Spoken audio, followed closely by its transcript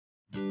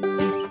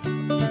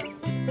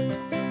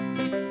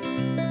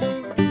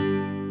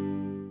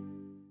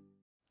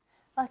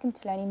welcome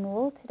to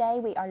LearningMole. Today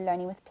we are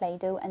learning with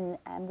Play-Doh and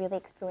really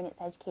exploring its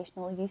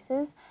educational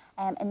uses.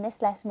 In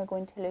this lesson we're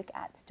going to look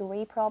at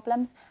story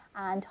problems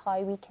and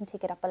how we can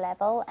take it up a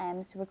level.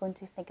 So we're going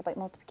to think about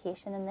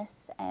multiplication in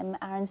this.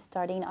 Aaron's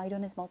starting out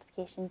on his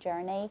multiplication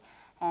journey.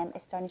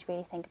 Is starting to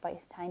really think about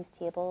his times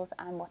tables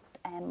and what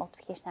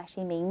multiplication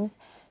actually means.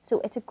 So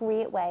it's a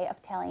great way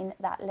of telling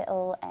that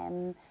little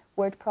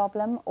word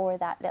problem or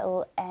that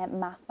little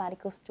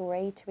mathematical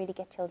story to really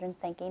get children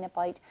thinking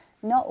about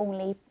not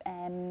only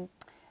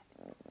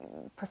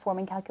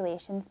performing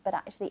calculations but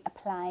actually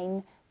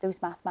applying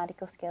those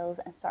mathematical skills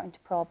and starting to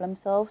problem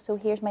solve. So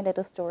here's my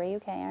little story,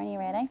 okay Aaron, you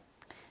ready?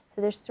 So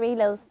there's 3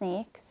 little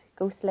snakes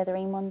go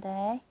slithering one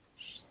day.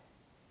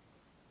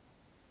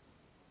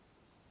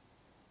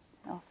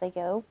 Off they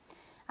go,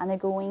 and they're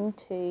going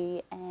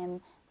to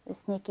the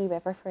snaky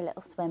river for a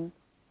little swim.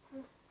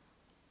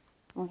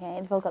 Okay,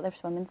 they've all got their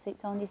swimming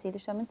suits on. Do you see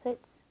their swimming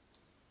suits?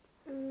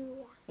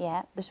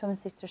 Yeah, their swimming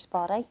suits are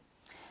spotty.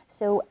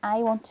 So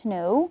I want to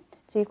know,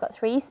 so you've got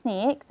 3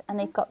 snakes and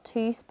they've got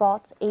 2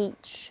 spots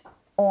each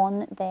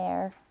on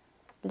their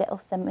little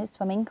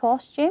swimming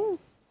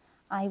costumes.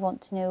 I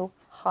want to know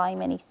how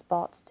many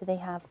spots do they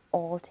have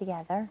all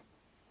together?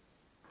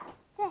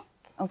 6.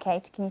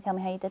 Okay, can you tell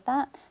me how you did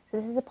that? So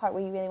this is the part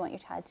where you really want your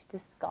child to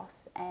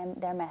discuss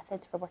their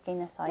methods for working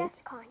this out.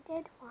 Just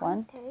counted.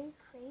 1, 2,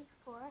 3,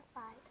 4,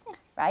 5, 6.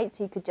 Right,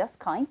 so you could just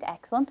count.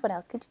 Excellent. What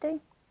else could you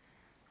do?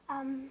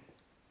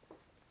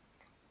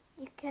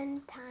 You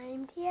can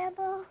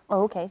timetable.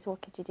 Oh, okay, so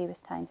what could you do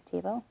with times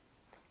table?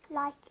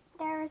 Like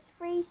there's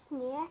 3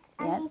 snakes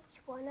and Yeah.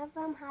 each one of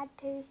them had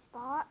 2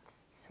 spots.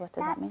 So what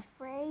does that mean? That's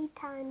 3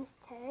 times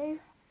 2.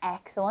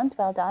 Excellent,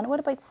 well done. What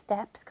about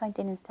steps,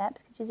 counting in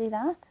steps? Could you do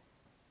that?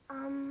 What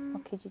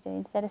Um, could you do?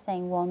 Instead of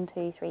saying 1,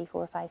 2, 3,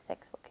 4, 5,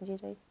 6, what could you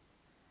do?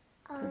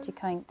 Could you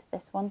count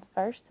this one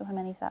first? So how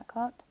many's that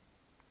got?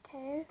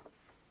 2,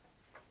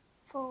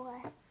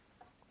 4,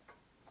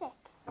 6.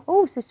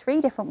 Oh, so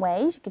 3 different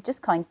ways. You could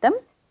just count them.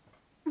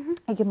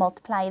 You could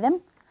multiply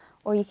them,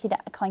 or you could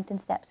count in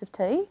steps of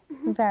 2.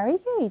 Very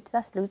good.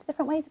 That's loads of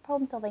different ways of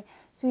problem solving.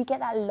 So you get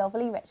that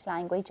lovely rich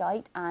language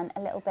out and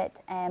a little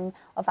bit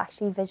of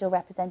actually visual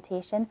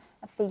representation.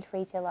 And feel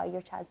free to allow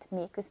your child to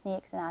make the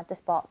snakes and add the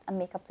spots and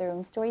make up their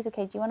own stories.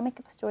 Okay, do you want to make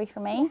up a story for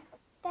me?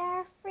 There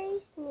are 3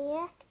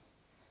 snakes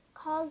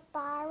called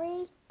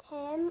Barry,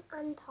 Tim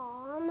and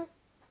Tom.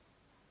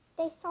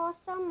 They saw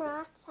some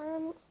rats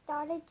and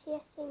started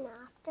chasing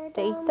after them.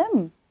 To eat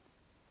them?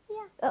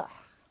 Yeah. Ugh.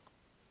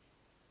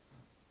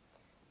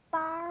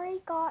 Barry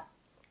got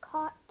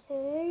caught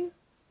 2.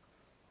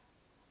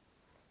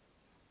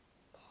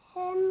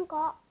 Tim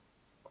got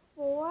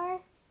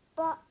 4,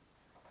 but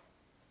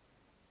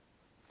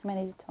How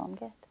many did Tom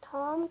get?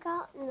 Tom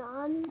got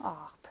none.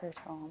 Oh, poor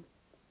Tom.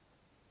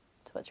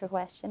 So what's your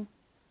question?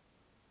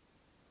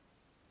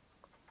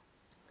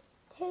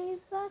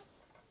 2 plus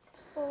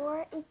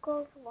 4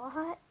 equals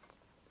what?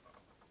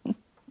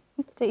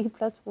 2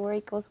 plus 4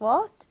 equals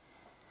what?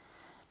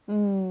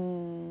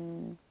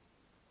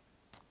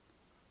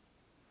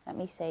 Let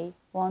me see.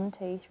 1,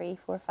 2, 3,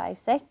 4, 5,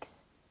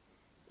 6.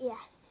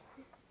 Yes.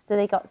 So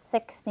they got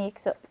 6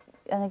 snakes and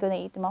they're going to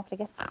eat them up, I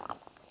guess.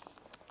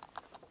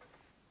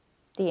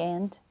 The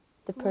end.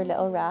 The poor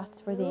little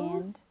rats were the No.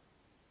 end.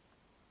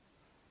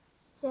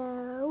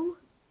 So,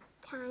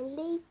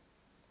 kindly,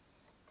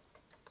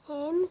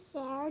 Tim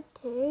shared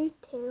 2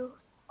 to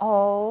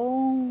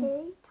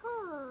Oh.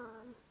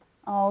 Tom.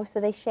 Oh, so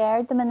they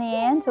shared them in the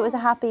end, so it was a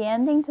happy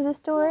ending to the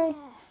story.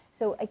 Yeah.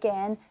 So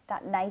again,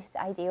 that nice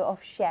idea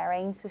of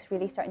sharing, so it's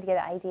really starting to get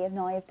the idea of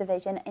now of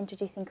division,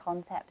 introducing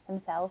concepts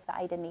himself that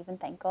I didn't even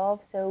think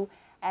of. So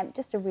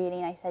just a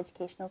really nice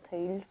educational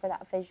tool for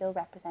that visual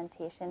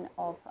representation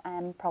of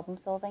problem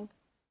solving.